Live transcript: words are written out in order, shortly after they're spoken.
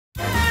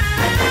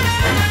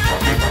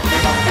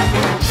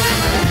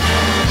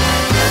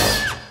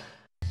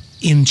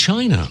In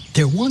China,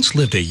 there once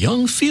lived a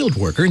young field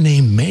worker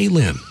named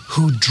Lien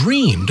who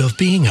dreamed of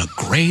being a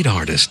great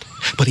artist.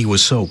 But he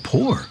was so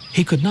poor,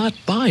 he could not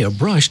buy a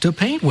brush to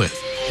paint with.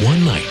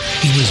 One night,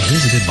 he was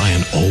visited by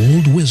an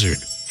old wizard.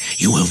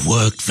 "You have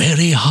worked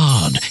very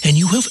hard, and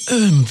you have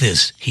earned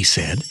this," he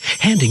said,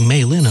 handing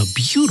Lien a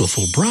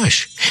beautiful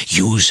brush.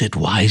 "Use it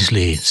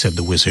wisely," said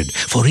the wizard,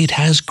 "for it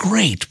has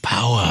great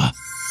power."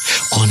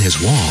 On his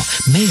wall,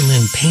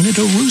 Lien painted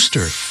a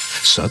rooster.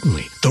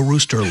 Suddenly, the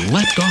rooster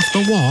leapt off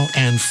the wall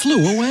and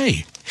flew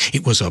away.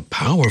 It was a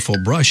powerful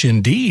brush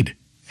indeed.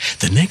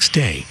 The next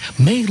day,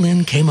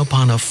 Lien came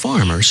upon a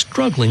farmer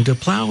struggling to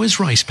plow his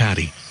rice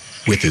paddy.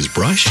 With his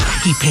brush,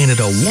 he painted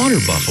a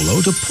water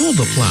buffalo to pull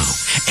the plow,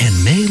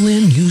 and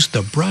Lien used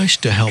the brush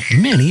to help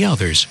many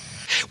others.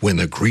 When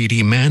the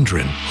greedy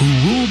mandarin, who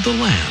ruled the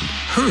land,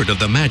 heard of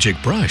the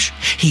magic brush,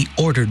 he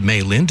ordered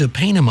Lien to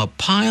paint him a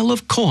pile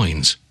of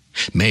coins.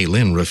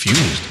 Lien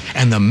refused,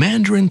 and the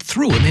mandarin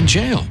threw him in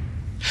jail.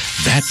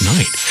 That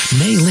night,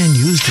 Lien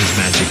used his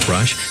magic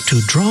brush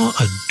to draw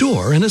a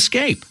door and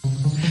escape.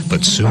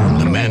 But soon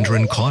the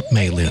mandarin caught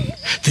Lien.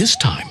 This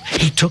time,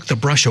 he took the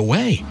brush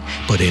away,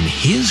 but in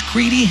his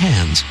greedy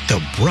hands,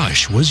 the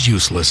brush was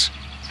useless.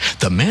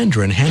 The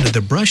mandarin handed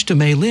the brush to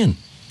Lien.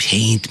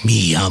 "Paint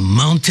me a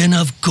mountain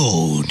of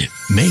gold."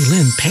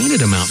 Lien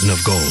painted a mountain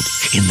of gold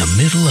in the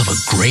middle of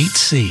a great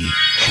sea.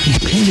 He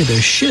painted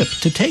a ship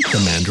to take the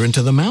mandarin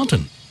to the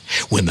mountain.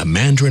 When the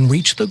mandarin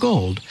reached the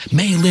gold,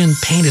 Lien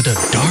painted a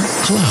dark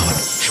cloud,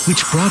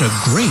 which brought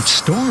a great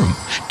storm,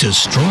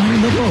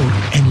 destroying the boat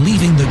and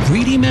leaving the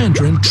greedy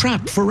mandarin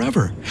trapped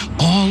forever,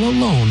 all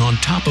alone on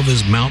top of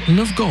his mountain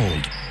of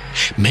gold.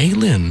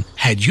 Lien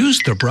had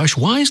used the brush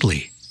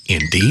wisely,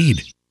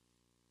 indeed.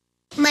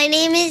 My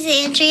name is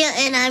Andrea,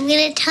 and I'm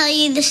going to tell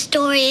you the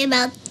story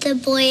about the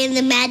boy and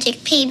the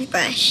magic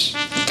paintbrush.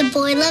 The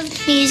boy loved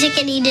music,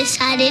 and he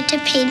decided to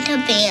paint a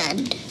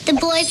band. The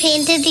boy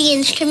painted the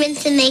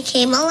instruments, and they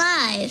came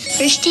alive.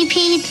 First he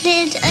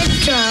painted a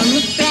drum,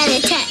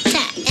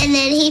 rat-a-tat-tat, and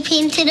then he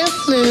painted a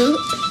flute,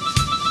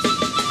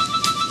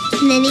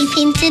 and then he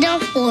painted a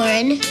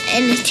horn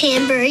and a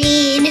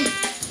tambourine.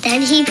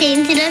 Then he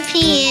painted a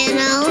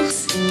piano,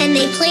 and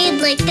they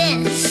played like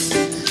this.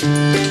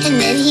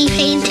 And then he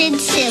painted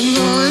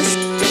cymbals,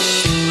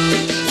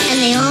 and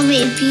they all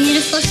made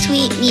beautiful,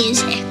 sweet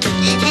music.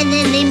 And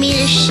then they made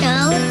a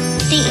show.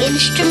 The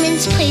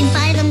instruments played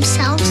by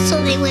themselves,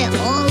 so they went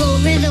all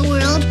over the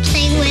world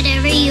playing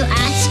whatever you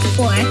asked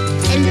for.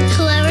 And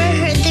whoever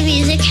heard the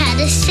music had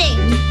to sing.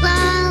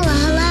 La, la,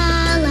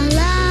 la, la,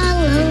 la,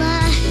 la, la.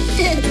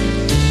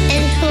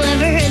 And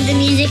whoever heard the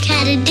music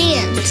had to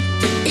dance.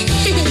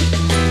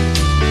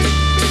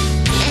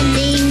 And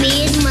they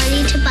made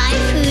money to buy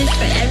food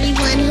for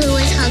everyone who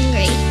was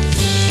hungry.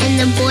 And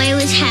the boy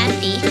was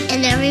happy,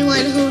 and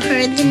everyone who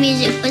heard the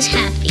music was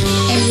happy,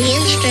 and the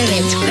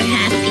instruments were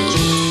happy.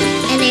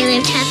 And they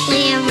lived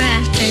happily ever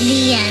after.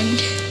 The end.